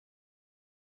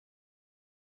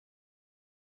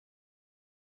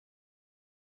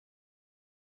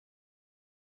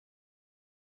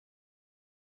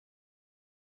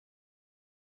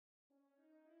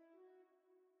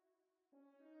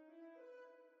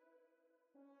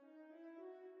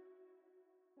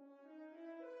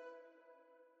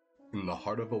In the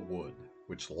heart of a wood,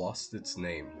 which lost its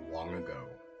name long ago,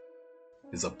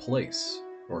 is a place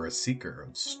where a seeker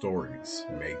of stories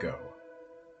may go.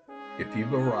 If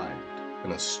you've arrived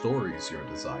and a story's your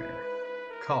desire,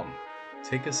 come,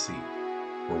 take a seat,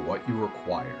 for what you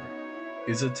require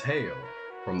is a tale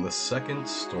from the second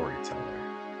Storyteller.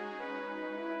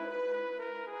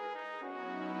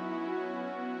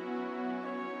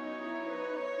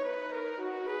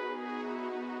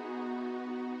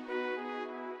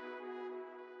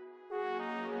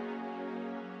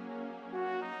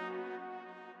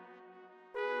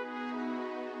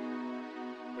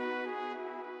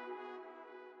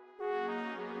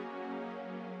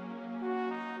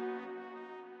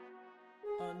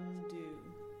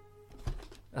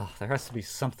 Oh, there has to be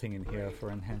something in here for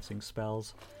enhancing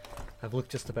spells. I've looked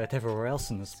just about everywhere else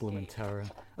in this blooming tower.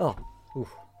 Oh, oof,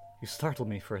 you startled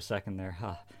me for a second there.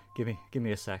 Give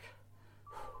me a sec.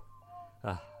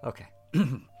 Okay.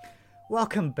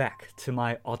 Welcome back to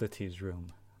my Oddities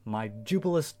room. My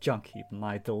jubilous junk heap,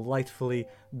 my delightfully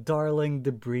darling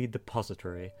debris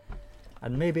depository.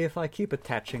 And maybe if I keep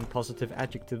attaching positive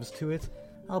adjectives to it,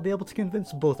 I'll be able to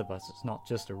convince both of us it's not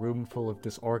just a room full of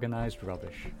disorganized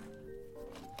rubbish.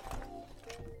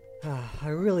 I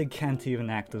really can't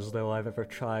even act as though I've ever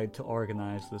tried to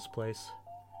organize this place.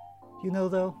 You know,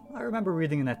 though, I remember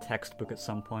reading in a textbook at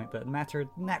some point that matter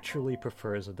naturally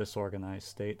prefers a disorganized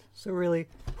state, so really,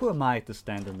 who am I to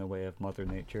stand in the way of Mother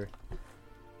Nature?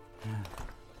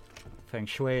 Feng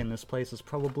Shui in this place is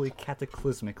probably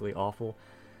cataclysmically awful,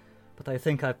 but I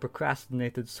think I've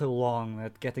procrastinated so long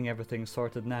that getting everything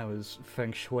sorted now is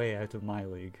Feng Shui out of my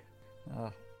league.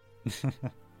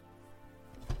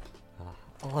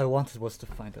 All I wanted was to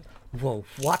find it. Whoa,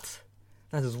 what?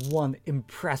 That is one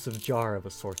impressive jar of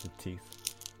assorted teeth.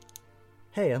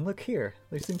 Hey, and look here.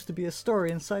 There seems to be a story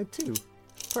inside too.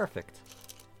 Perfect.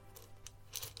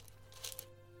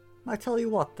 I tell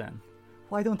you what then.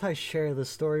 Why don't I share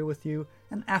this story with you,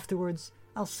 and afterwards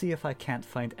I'll see if I can't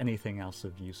find anything else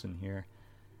of use in here.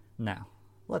 Now,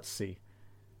 let's see.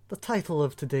 The title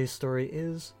of today's story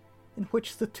is In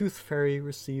Which the Tooth Fairy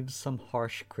Receives Some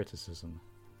Harsh Criticism.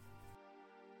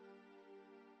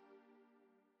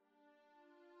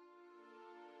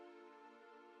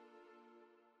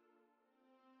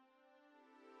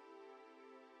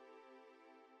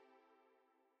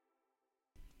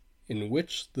 In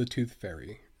Which the Tooth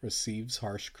Fairy Receives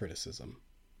Harsh Criticism.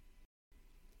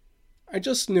 I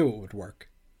just knew it would work.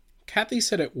 Kathy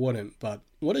said it wouldn't, but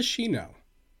what does she know?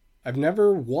 I've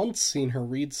never once seen her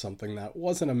read something that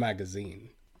wasn't a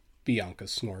magazine, Bianca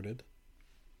snorted.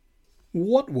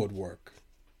 What would work?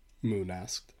 Moon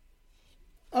asked.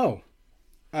 Oh,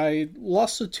 I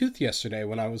lost a tooth yesterday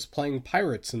when I was playing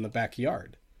pirates in the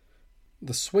backyard.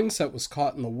 The swing set was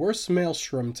caught in the worst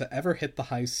maelstrom to ever hit the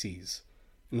high seas.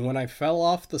 And when I fell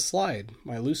off the slide,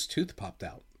 my loose tooth popped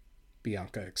out,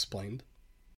 Bianca explained.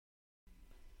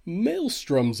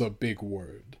 Maelstrom's a big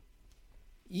word.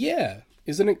 Yeah,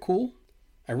 isn't it cool?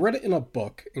 I read it in a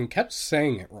book and kept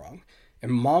saying it wrong,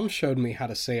 and Mom showed me how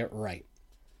to say it right.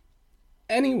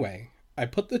 Anyway, I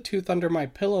put the tooth under my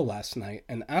pillow last night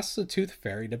and asked the tooth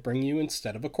fairy to bring you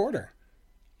instead of a quarter.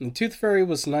 The tooth fairy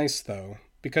was nice, though,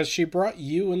 because she brought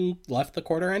you and left the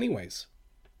quarter anyways.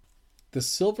 The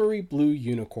silvery blue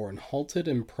unicorn halted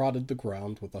and prodded the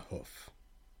ground with a hoof.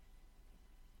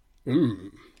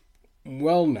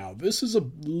 Well now, this is a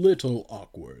little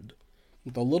awkward.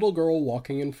 The little girl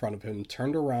walking in front of him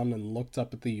turned around and looked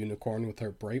up at the unicorn with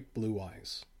her bright blue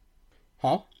eyes.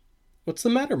 Huh? What's the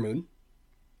matter, Moon?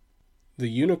 The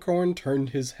unicorn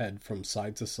turned his head from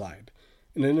side to side,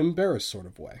 in an embarrassed sort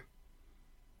of way.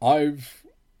 I've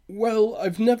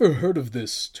never heard of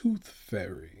this tooth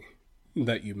fairy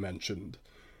that you mentioned.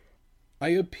 I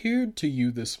appeared to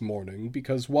you this morning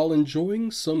because while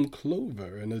enjoying some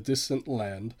clover in a distant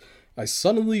land, I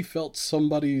suddenly felt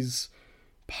somebody's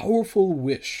powerful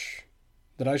wish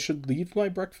that I should leave my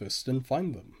breakfast and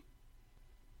find them.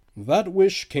 That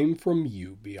wish came from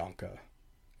you, Bianca,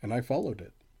 and I followed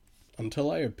it, until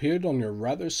I appeared on your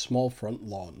rather small front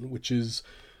lawn, which is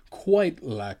quite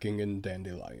lacking in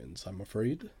dandelions, I'm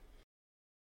afraid.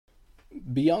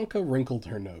 Bianca wrinkled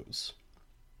her nose.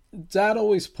 Dad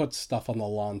always puts stuff on the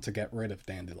lawn to get rid of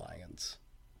dandelions.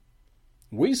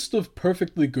 Waste of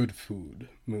perfectly good food,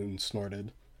 Moon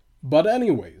snorted. But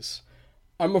anyways,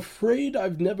 I'm afraid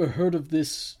I've never heard of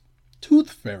this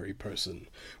tooth fairy person.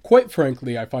 Quite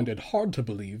frankly, I find it hard to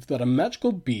believe that a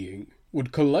magical being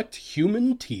would collect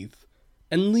human teeth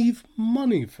and leave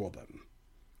money for them.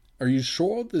 Are you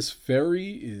sure this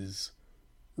fairy is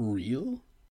real?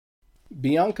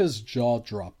 Bianca's jaw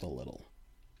dropped a little.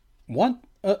 What?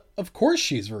 Of course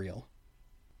she's real.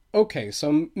 Okay,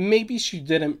 so maybe she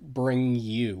didn't bring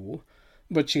you,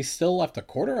 but she still left a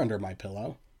quarter under my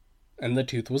pillow, and the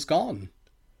tooth was gone.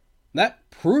 That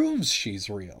proves she's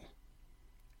real.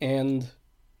 And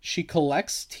she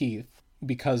collects teeth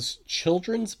because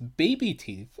children's baby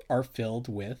teeth are filled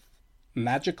with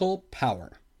magical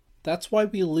power. That's why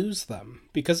we lose them,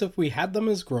 because if we had them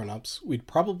as grown-ups, we'd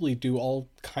probably do all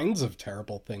kinds of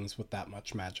terrible things with that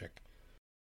much magic.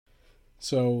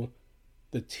 So,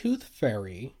 the Tooth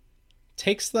Fairy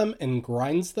takes them and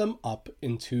grinds them up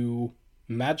into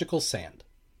magical sand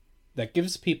that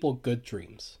gives people good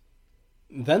dreams.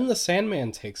 Then the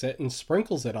Sandman takes it and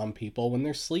sprinkles it on people when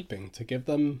they're sleeping to give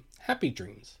them happy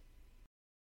dreams.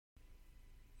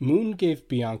 Moon gave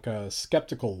Bianca a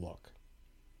skeptical look.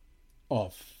 A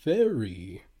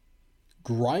fairy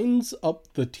grinds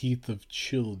up the teeth of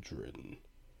children,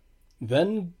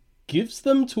 then gives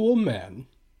them to a man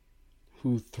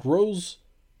who throws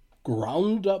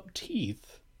ground up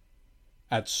teeth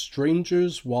at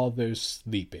strangers while they're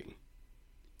sleeping.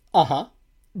 Uh-huh,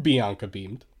 Bianca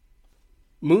beamed.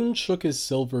 Moon shook his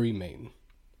silvery mane.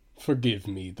 Forgive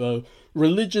me, the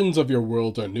religions of your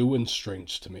world are new and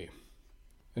strange to me.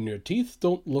 And your teeth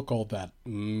don't look all that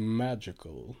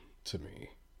magical to me.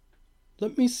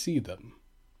 Let me see them.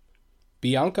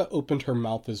 Bianca opened her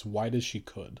mouth as wide as she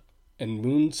could, and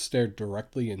Moon stared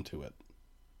directly into it.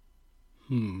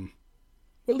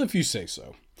 Well, if you say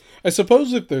so. I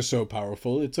suppose if they're so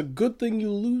powerful, it's a good thing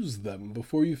you lose them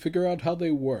before you figure out how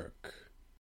they work.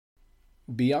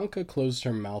 Bianca closed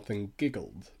her mouth and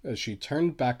giggled as she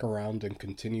turned back around and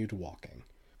continued walking.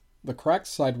 The cracked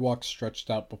sidewalk stretched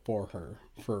out before her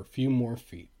for a few more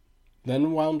feet,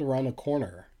 then wound around a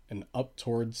corner and up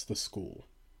towards the school.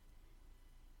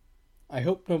 I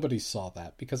hope nobody saw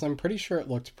that, because I'm pretty sure it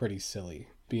looked pretty silly,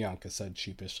 Bianca said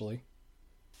sheepishly.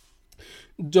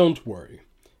 Don't worry,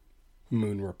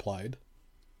 Moon replied,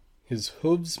 his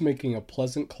hooves making a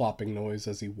pleasant clopping noise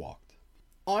as he walked.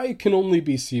 I can only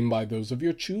be seen by those of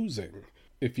your choosing.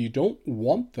 If you don't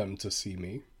want them to see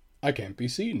me, I can't be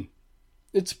seen.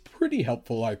 It's pretty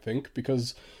helpful, I think,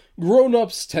 because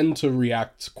grown-ups tend to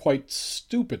react quite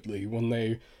stupidly when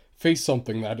they face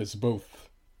something that is both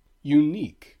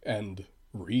unique and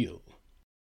real.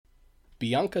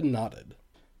 Bianca nodded.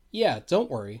 Yeah,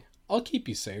 don't worry. I'll keep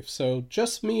you safe, so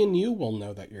just me and you will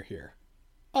know that you're here.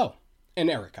 Oh, and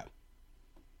Erica.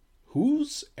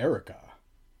 Who's Erica?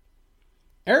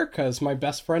 Erica is my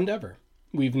best friend ever.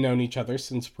 We've known each other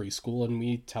since preschool, and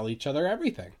we tell each other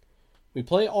everything. We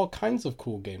play all kinds of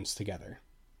cool games together.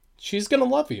 She's gonna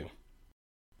love you.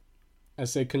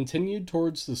 As they continued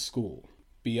towards the school,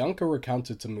 Bianca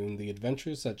recounted to Moon the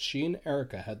adventures that she and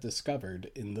Erica had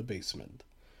discovered in the basement.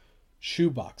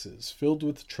 Shoeboxes filled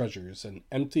with treasures and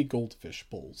empty goldfish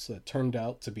bowls that turned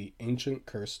out to be ancient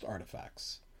cursed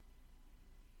artifacts.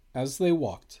 As they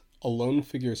walked, a lone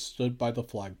figure stood by the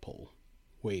flagpole,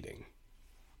 waiting.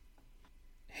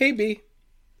 Hey, B.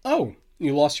 Oh,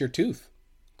 you lost your tooth.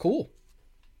 Cool.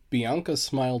 Bianca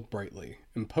smiled brightly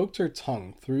and poked her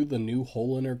tongue through the new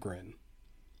hole in her grin.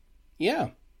 Yeah,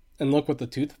 and look what the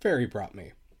Tooth Fairy brought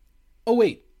me. Oh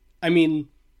wait,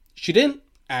 she didn't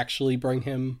actually bring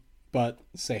him, but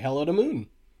say hello to Moon.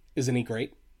 Isn't he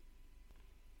great?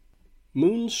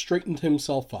 Moon straightened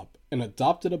himself up and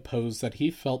adopted a pose that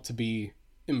he felt to be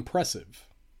impressive,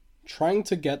 trying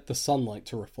to get the sunlight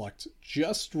to reflect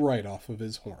just right off of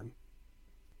his horn.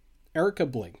 Erica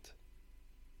blinked.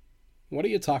 What are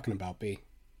you talking about, B?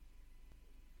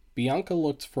 Bianca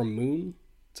looked from Moon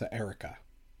to Erica.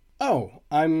 Oh,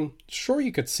 I'm sure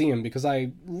you could see him because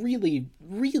I really,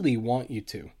 really want you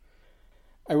to.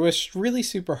 I wished really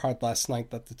super hard last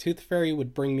night that the Tooth Fairy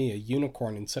would bring me a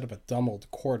unicorn instead of a dumb old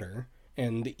quarter,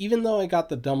 and even though I got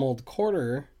the dumb old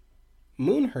quarter,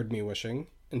 Moon heard me wishing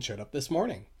and showed up this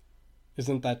morning.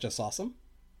 Isn't that just awesome?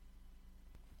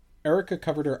 Erica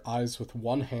covered her eyes with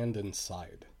one hand and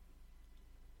sighed.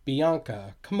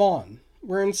 Bianca, come on.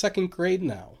 We're in 2nd grade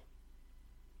now.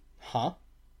 Huh?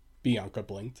 Bianca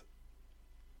blinked.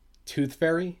 Tooth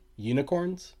Fairy?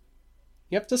 Unicorns?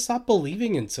 You have to stop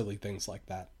believing in silly things like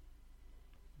that.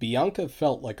 Bianca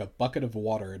felt like a bucket of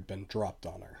water had been dropped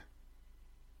on her.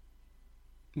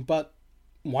 But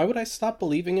why would I stop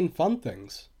believing in fun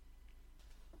things?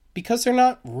 Because they're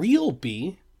not real,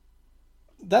 B.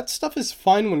 That stuff is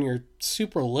fine when you're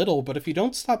super little, but if you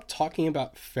don't stop talking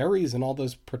about fairies and all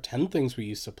those pretend things we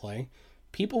used to play,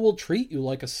 people will treat you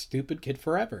like a stupid kid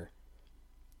forever.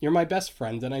 You're my best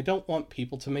friend, and I don't want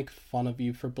people to make fun of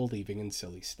you for believing in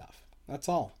silly stuff. That's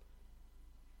all.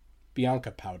 Bianca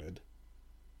pouted.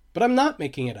 But I'm not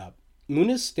making it up. Moon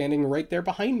is standing right there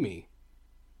behind me.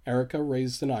 Erica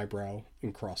raised an eyebrow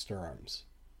and crossed her arms.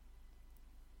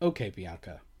 Okay,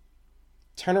 Bianca.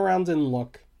 Turn around and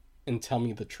look and tell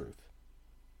me the truth.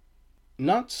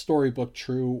 Not storybook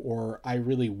true or I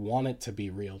really want it to be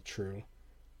real true.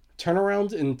 Turn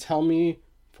around and tell me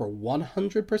for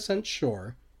 100%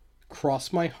 sure,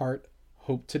 cross my heart,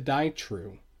 hope to die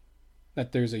true,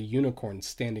 that there's a unicorn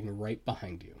standing right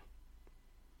behind you.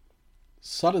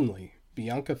 Suddenly,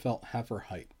 Bianca felt half her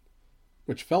height,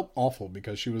 which felt awful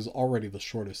because she was already the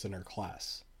shortest in her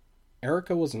class.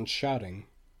 Erica wasn't shouting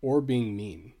or being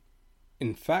mean.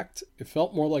 In fact, it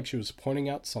felt more like she was pointing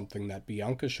out something that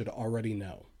Bianca should already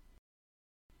know.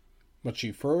 But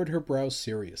she furrowed her brows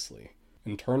seriously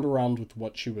and turned around with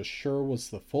what she was sure was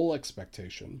the full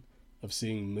expectation of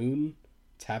seeing Moon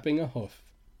tapping a hoof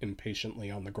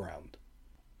impatiently on the ground.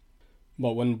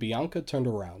 But when Bianca turned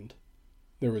around,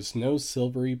 there was no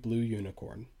silvery blue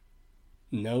unicorn,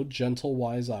 no gentle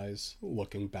wise eyes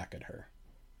looking back at her,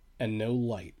 and no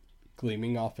light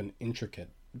gleaming off an intricate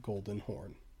golden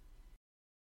horn.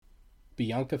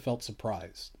 Bianca felt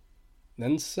surprised,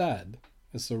 then sad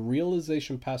as the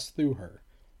realization passed through her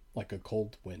like a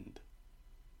cold wind.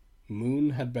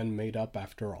 Moon had been made up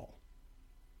after all.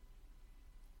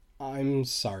 I'm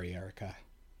sorry, Erica.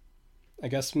 I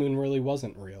guess Moon really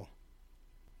wasn't real.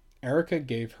 Erica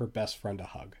gave her best friend a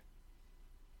hug.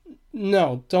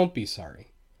 No, don't be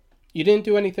sorry. You didn't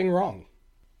do anything wrong.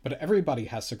 But everybody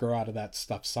has to grow out of that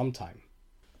stuff sometime.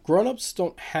 Grown-ups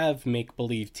don't have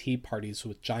make-believe tea parties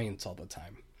with giants all the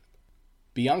time.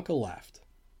 Bianca laughed.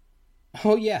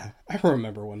 Oh yeah, I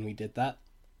remember when we did that.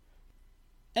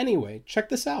 Anyway, check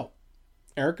this out.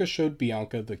 Erica showed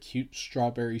Bianca the cute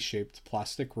strawberry-shaped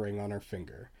plastic ring on her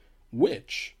finger,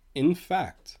 which, in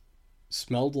fact,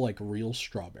 smelled like real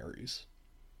strawberries.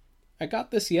 I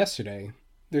got this yesterday.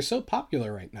 They're so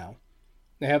popular right now.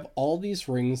 They have all these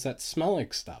rings that smell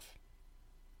like stuff.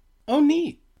 Oh,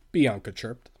 neat, Bianca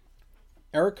chirped.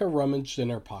 Erica rummaged in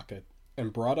her pocket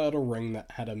and brought out a ring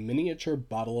that had a miniature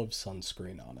bottle of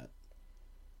sunscreen on it.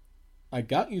 I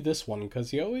got you this one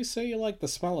because you always say you like the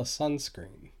smell of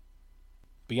sunscreen.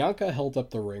 Bianca held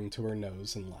up the ring to her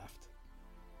nose and laughed.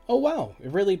 Oh wow,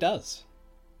 it really does.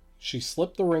 She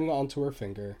slipped the ring onto her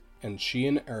finger, and she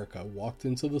and Erica walked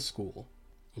into the school,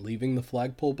 leaving the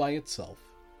flagpole by itself,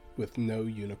 with no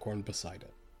unicorn beside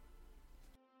it.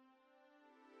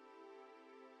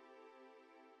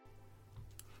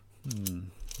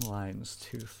 Lion's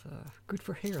tooth. Good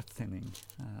for hair thinning.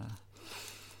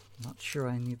 Not sure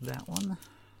I need that one.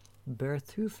 Bear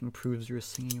tooth improves your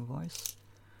singing voice.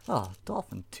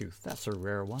 Dolphin tooth. That's a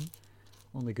rare one.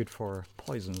 Only good for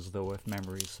poisons, though, if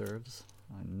memory serves.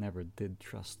 I never did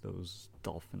trust those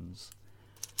dolphins.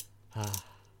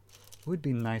 Would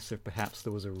be nice if perhaps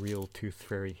there was a real tooth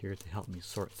fairy here to help me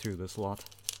sort through this lot.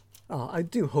 I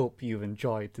do hope you've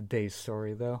enjoyed today's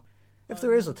story, though. If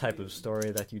there is a type of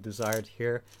story that you desire to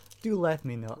hear, do let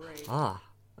me know. Great. A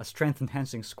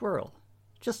strength-enhancing squirrel.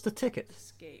 Just a ticket.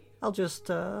 Escape. I'll just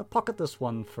pocket this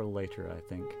one for later, I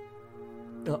think.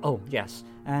 Yes,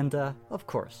 and of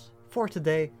course, for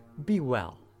today, be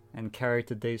well, and carry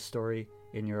today's story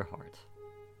in your heart.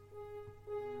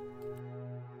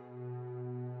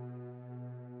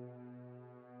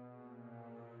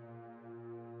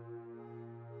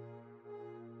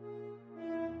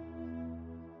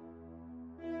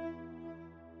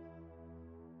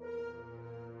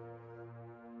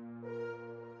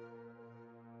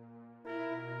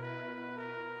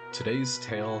 Today's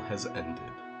tale has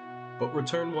ended, but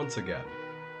return once again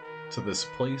to this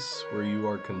place where you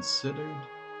are considered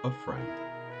a friend.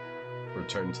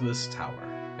 Return to this tower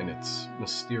and its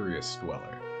mysterious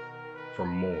dweller for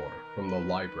more from the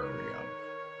library of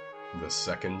the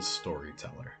Second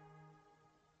Storyteller.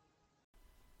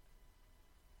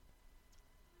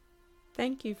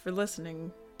 Thank you for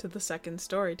listening to The Second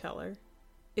Storyteller.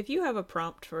 If you have a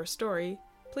prompt for a story,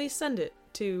 please send it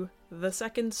to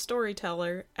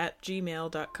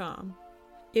thesecondstoryteller@gmail.com.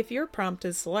 If your prompt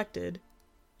is selected,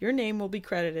 your name will be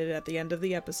credited at the end of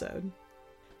the episode.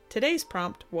 Today's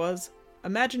prompt was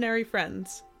Imaginary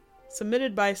Friends,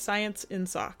 submitted by Science in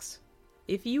Socks.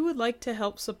 If you would like to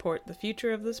help support the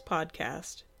future of this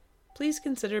podcast, please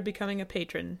consider becoming a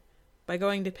patron by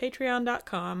going to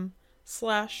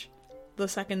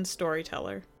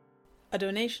patreon.com/thesecondstoryteller. A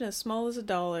donation as small as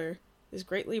 $1 is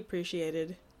greatly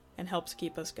appreciated and helps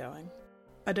keep us going.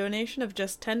 A donation of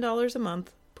just $10 a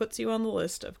month puts you on the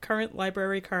list of current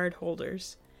library card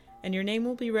holders, and your name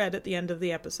will be read at the end of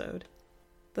the episode.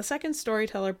 The Second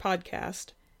Storyteller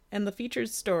podcast and the featured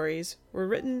stories were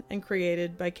written and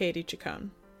created by Katie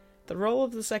Chacon. The role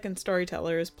of the Second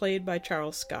Storyteller is played by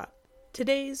Charles Scott.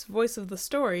 Today's voice of the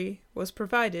story was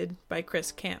provided by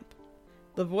Chris Camp.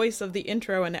 The voice of the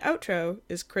intro and outro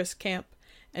is Chris Camp,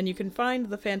 and you can find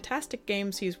the fantastic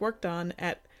games he's worked on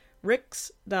at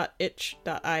riks.itch.io.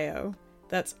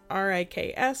 That's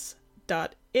riks.itch.io.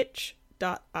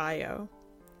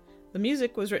 The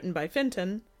music was written by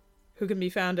Finton, who can be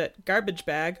found at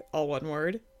garbagebag, all one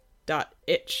word,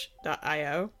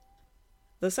 .itch.io.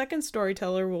 The second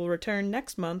Storyteller will return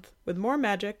next month with more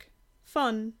magic,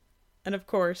 fun, and of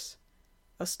course,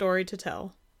 a story to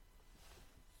tell.